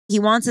He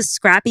wants a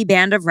scrappy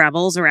band of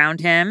rebels around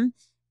him,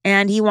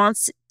 and he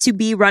wants to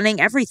be running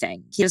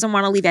everything. He doesn't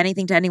want to leave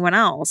anything to anyone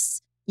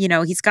else. You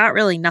know, he's got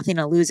really nothing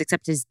to lose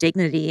except his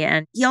dignity.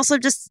 And he also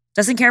just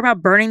doesn't care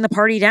about burning the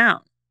party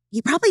down.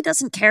 He probably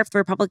doesn't care if the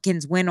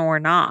Republicans win or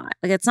not.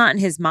 Like, it's not in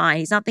his mind.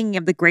 He's not thinking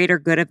of the greater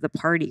good of the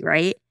party,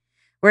 right?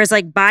 Whereas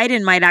like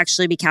Biden might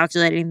actually be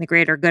calculating the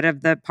greater good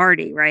of the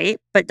party, right?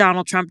 But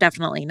Donald Trump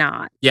definitely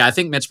not. Yeah, I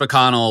think Mitch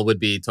McConnell would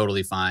be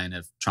totally fine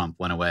if Trump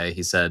went away.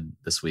 He said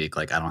this week,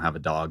 like, I don't have a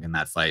dog in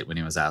that fight when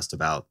he was asked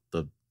about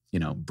the,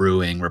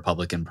 brewing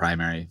Republican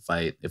primary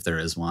fight, if there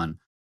is one.